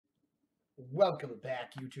Welcome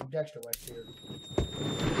back, YouTube. Dexter West here.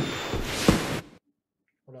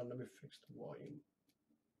 Hold on, let me fix the volume.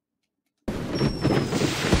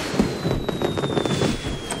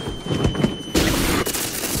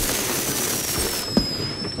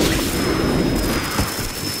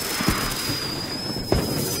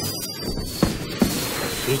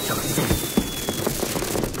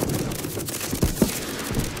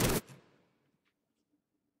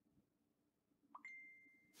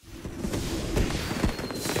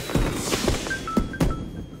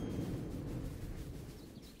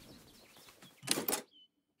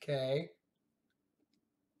 Okay.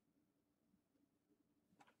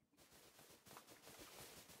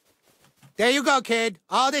 There you go, kid.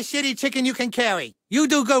 All the shitty chicken you can carry. You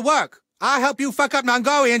do good work. I'll help you fuck up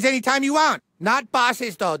Mongolians anytime you want. Not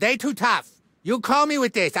bosses, though. They too tough. You call me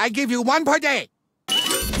with this. I give you 1 per day.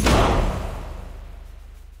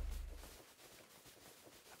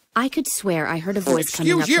 I could swear I heard a voice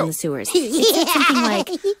coming up Excuse you. from the sewers. It said something like,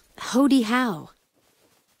 "Hody how."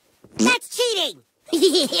 That's cheating!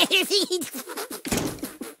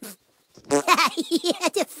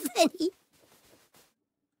 That's funny.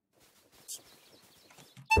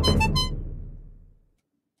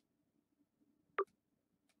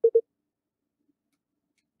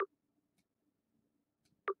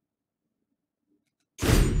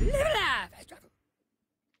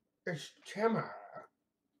 It's Jimmer.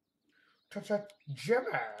 That's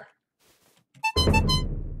Jimmer.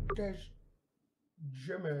 There's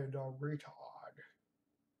Jimmy the retard.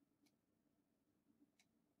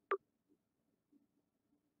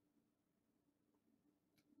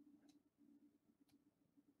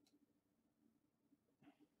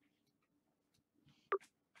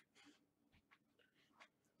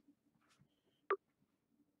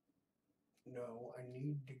 No, I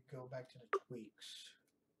need to go back to the tweaks.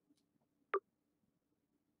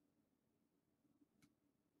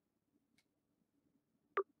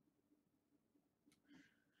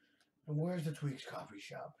 And where's the Tweaks coffee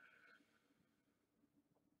shop?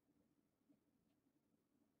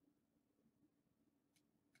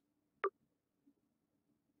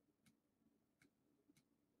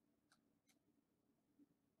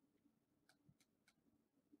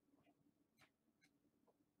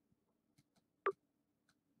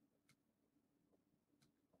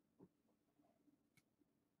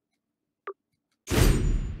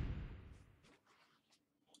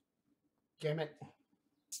 Damn it.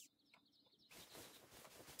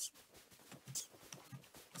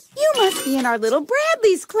 You must be in our little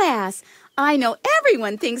Bradley's class. I know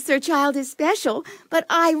everyone thinks their child is special, but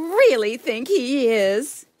I really think he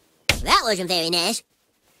is. That wasn't very nice.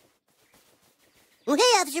 Well, hey,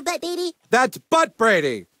 Officer Butt Baby. That's Butt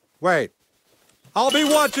Brady. Wait. I'll be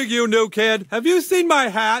watching you, new kid. Have you seen my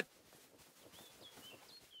hat?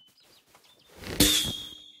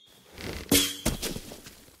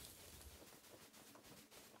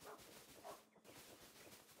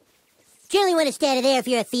 Generally want to stay out of there if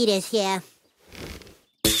you're a fetus, yeah.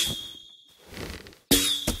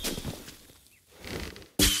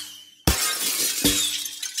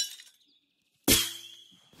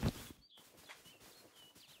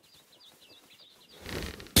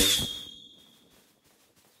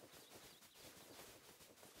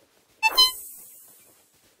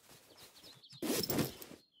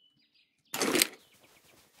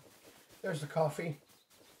 There's the coffee.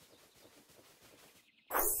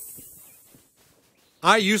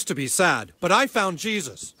 I used to be sad, but I found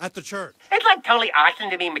Jesus at the church. It's like totally awesome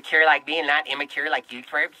to be mature like me and not immature like you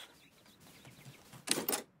twerps.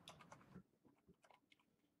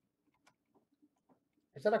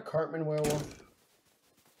 Is that a Cartman werewolf?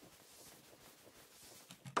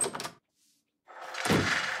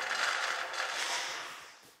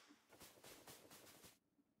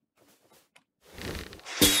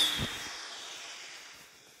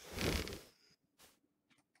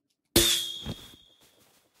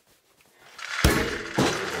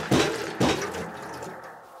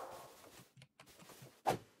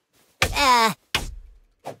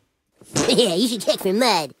 Yeah, you should check for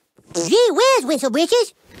mud. Gee whiz, Whistle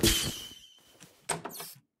Britches.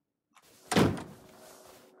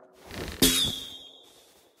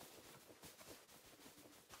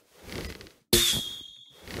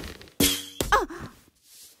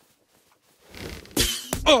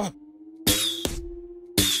 Oh!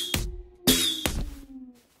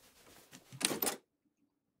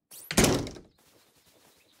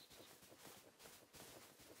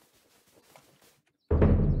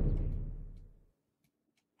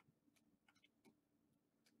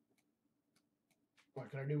 What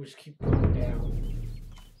I gotta do is keep going down.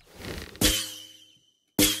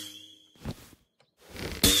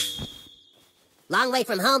 Long way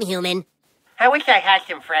from home, human. I wish I had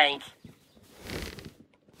some friends.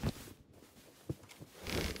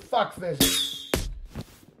 Fuck physics.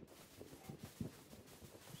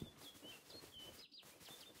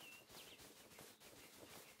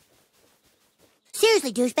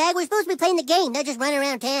 Seriously, douchebag, we're supposed to be playing the game, not just running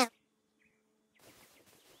around town.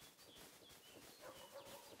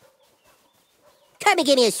 Cartman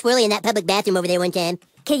gave me a swirly in that public bathroom over there one time.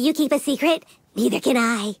 Can you keep a secret? Neither can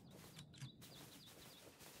I.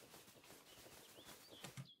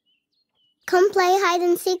 Come play hide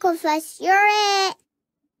and seek with us. You're it.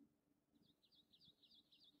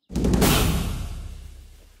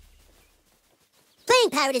 Playing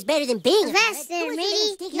pirate is better than being a pirate. Faster, Who wants to matey. live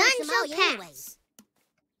in stinky None old shall Somalia anyway? pass.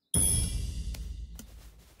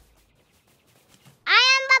 I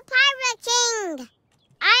am the Pirate King.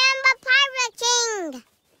 I am the Pirate King.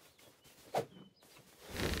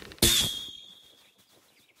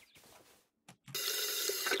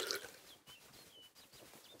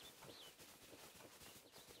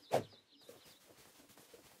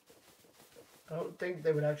 I don't think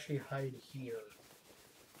they would actually hide here.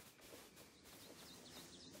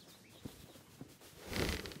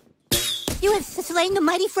 You have slain the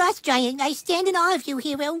mighty frost giant. I stand in awe of you,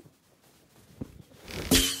 hero.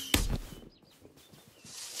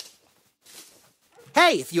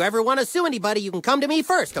 Hey, if you ever want to sue anybody, you can come to me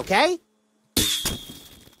first, okay?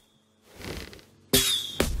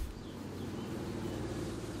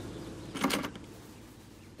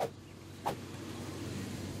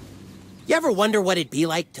 You ever wonder what it'd be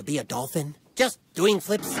like to be a dolphin? Just doing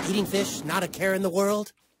flips, eating fish, not a care in the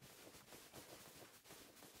world?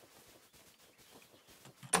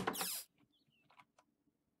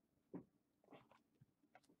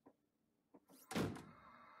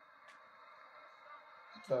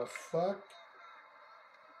 The fuck?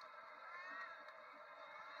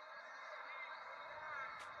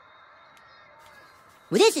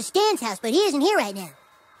 Well, this is Stan's house, but he isn't here right now.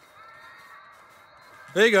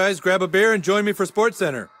 Hey guys, grab a beer and join me for Sports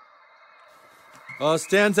Center.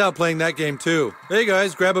 Stan's out playing that game too. Hey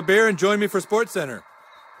guys, grab a beer and join me for Sports Center.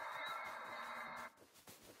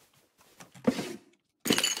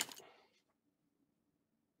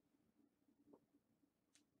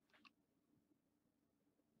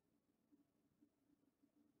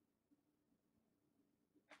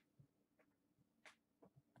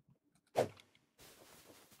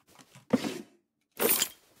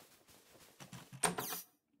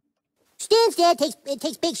 Stan's dad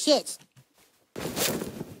takes big shits.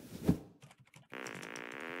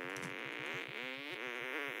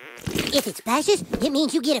 If it splashes, it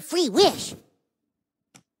means you get a free wish.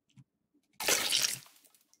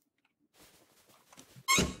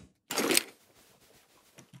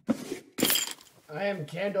 I am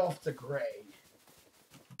Gandalf the Grey.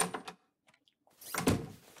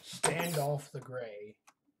 Standoff the Grey.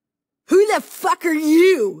 Who the fuck are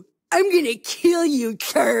you? I'm gonna kill you,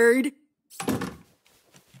 turd.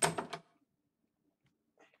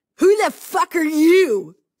 Who the fuck are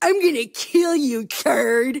you? I'm gonna kill you,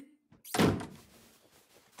 turd.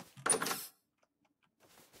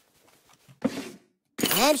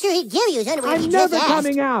 I'm sure he'd give you his underwear if you I'm just never asked.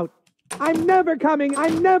 coming out. I'm never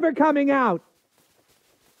coming out.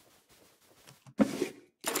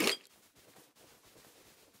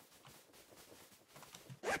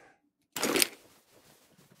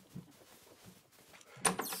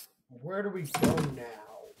 Where do we go now?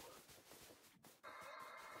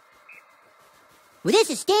 Well, this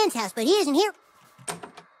is Stan's house, but he isn't here.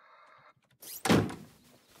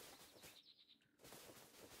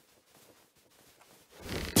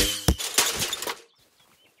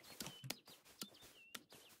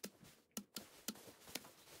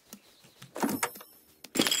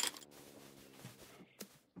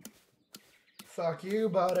 Fuck you,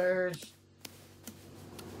 Butters.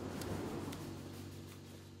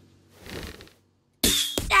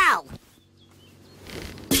 Ow!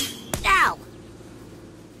 Ow!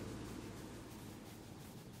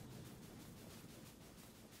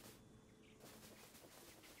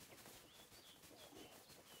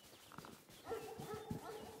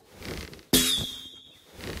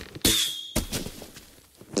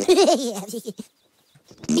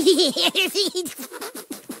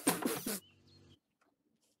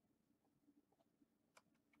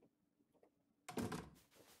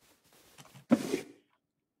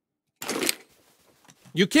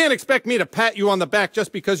 You can't expect me to pat you on the back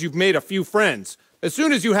just because you've made a few friends. As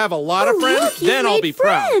soon as you have a lot of friends, Look, then I'll be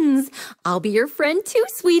proud. friends. I'll be your friend too,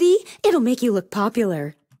 sweetie. It'll make you look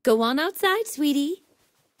popular. Go on outside, sweetie.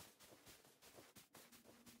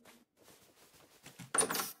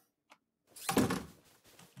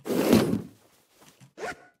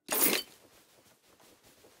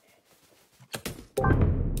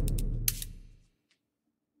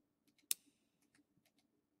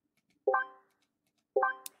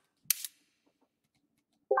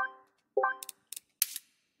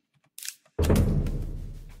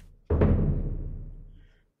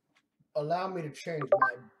 allow me to change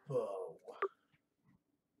my bow.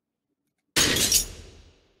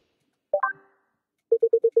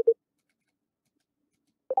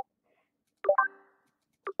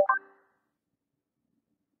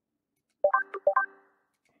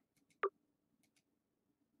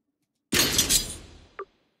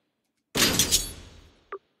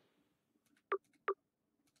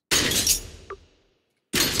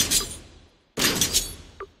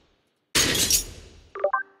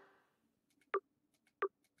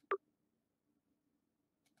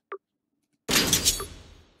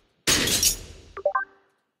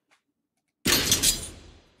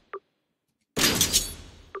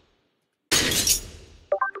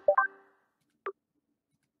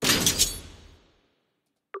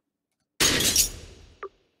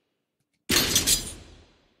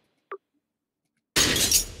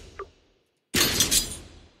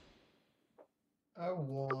 I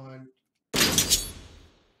want...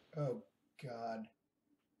 Oh, God.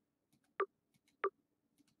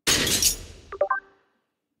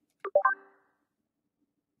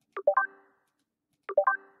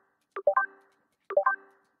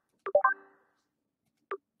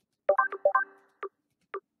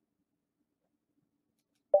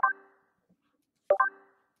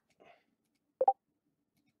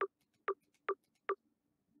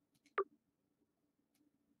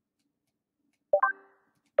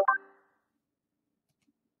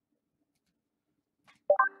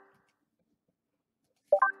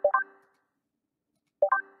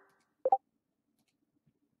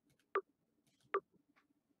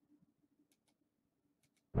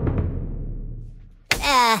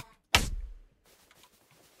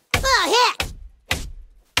 Oh, heck!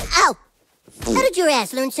 Ow! How did your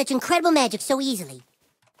ass learn such incredible magic so easily?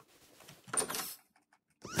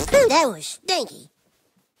 Ooh, that was stinky.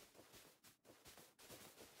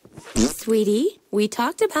 Sweetie, we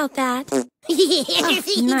talked about that. Oh,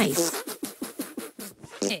 nice.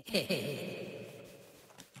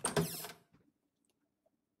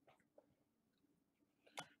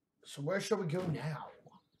 So where shall we go now?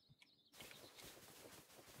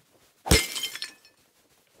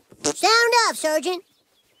 Sound off, Sergeant.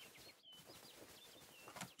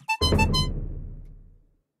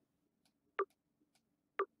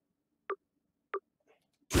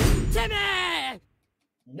 Timmy!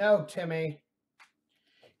 No, Timmy.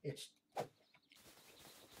 It's...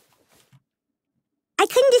 I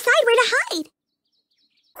couldn't decide where to hide.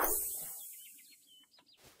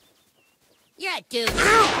 You're a dude.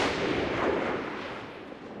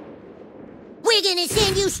 We're gonna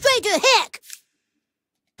send you straight to heck!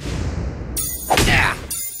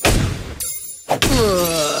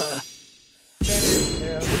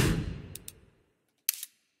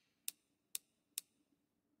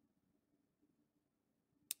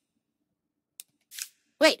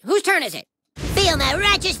 Wait, whose turn is it? Feel my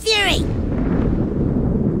righteous fury!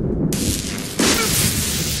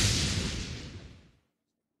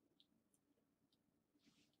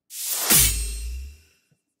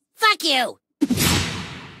 Fuck you!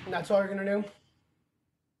 That's all you're gonna do?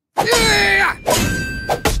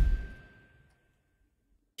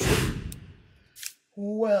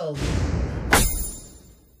 Well...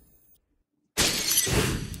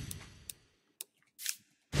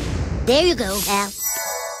 There you go, pal.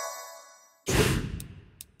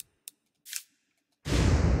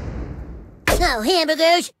 No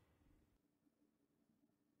hamburgers!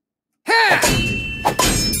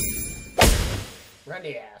 Run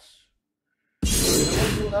the ass.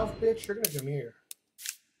 Little elf bitch, you're gonna come here.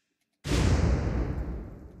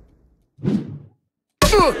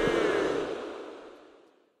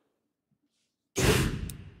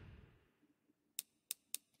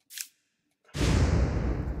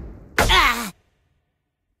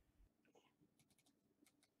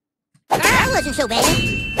 That wasn't so bad.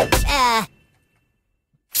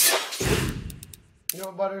 You know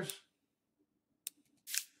what, Butters?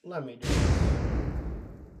 Let me do it.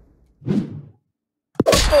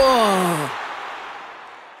 Oh.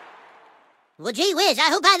 Well, gee whiz, I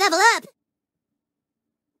hope I level up.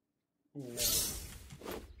 No.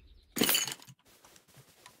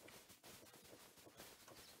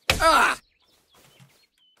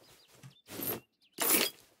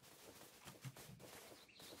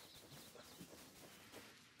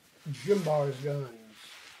 Jimbar's guns.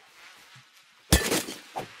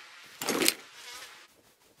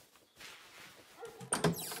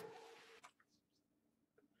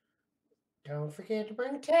 Don't forget to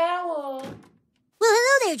bring a towel. Well,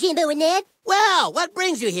 hello there, Jimbo and Ned. Well, what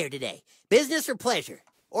brings you here today? Business or pleasure?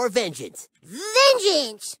 Or vengeance?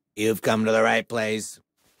 Vengeance! You've come to the right place.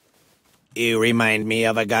 You remind me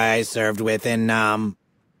of a guy I served with in,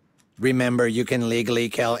 Remember, you can legally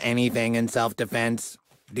kill anything in self-defense.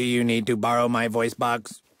 Do you need to borrow my voice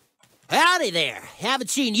box? Howdy there. Haven't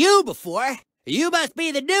seen you before. You must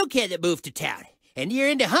be the new kid that moved to town. And you're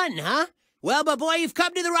into hunting, huh? Well, my boy, you've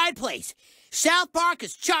come to the right place. South Park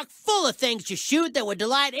is chock full of things to shoot that would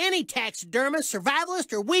delight any taxidermist,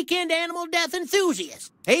 survivalist, or weekend animal death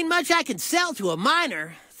enthusiast. Ain't much I can sell to a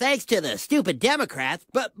minor, thanks to the stupid Democrats,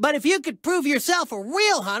 but if you could prove yourself a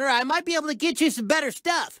real hunter, I might be able to get you some better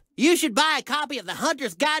stuff. You should buy a copy of The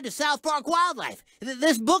Hunter's Guide to South Park Wildlife,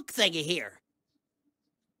 this book thingy here.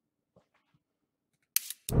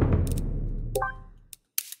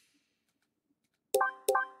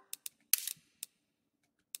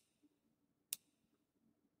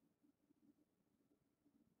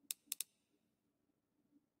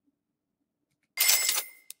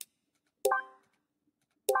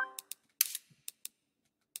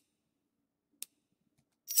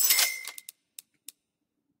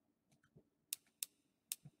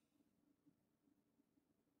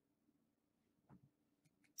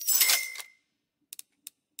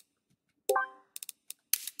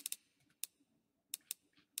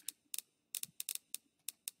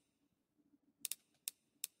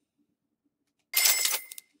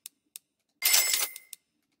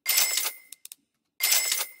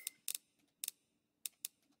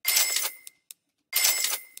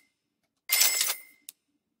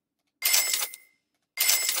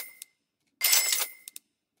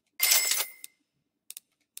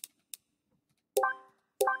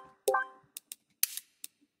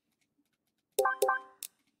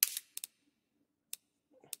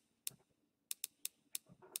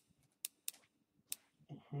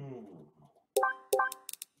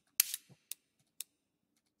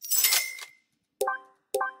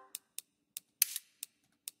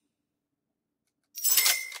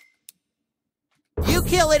 You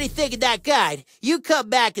kill anything in that guide, you come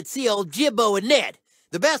back and see old Jimbo and Ned.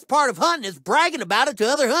 The best part of hunting is bragging about it to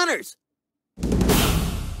other hunters.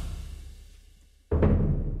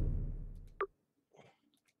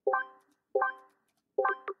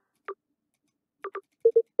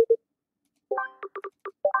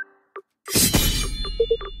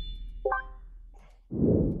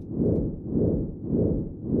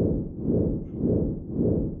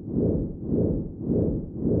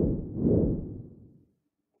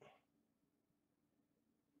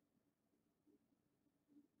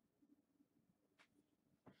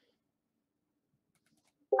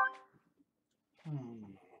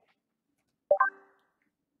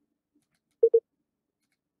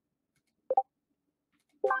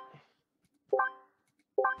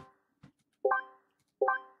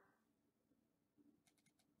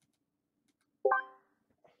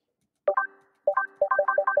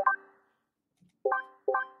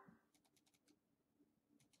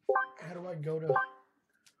 How do I go to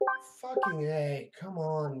fucking A? Come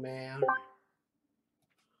on, man.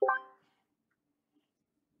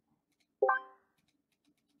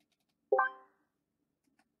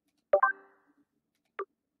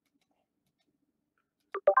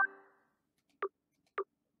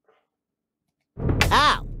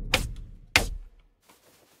 Ow!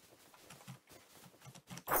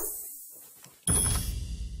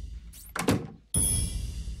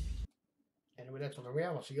 Anyway, that's all we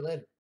have. I'll see you later.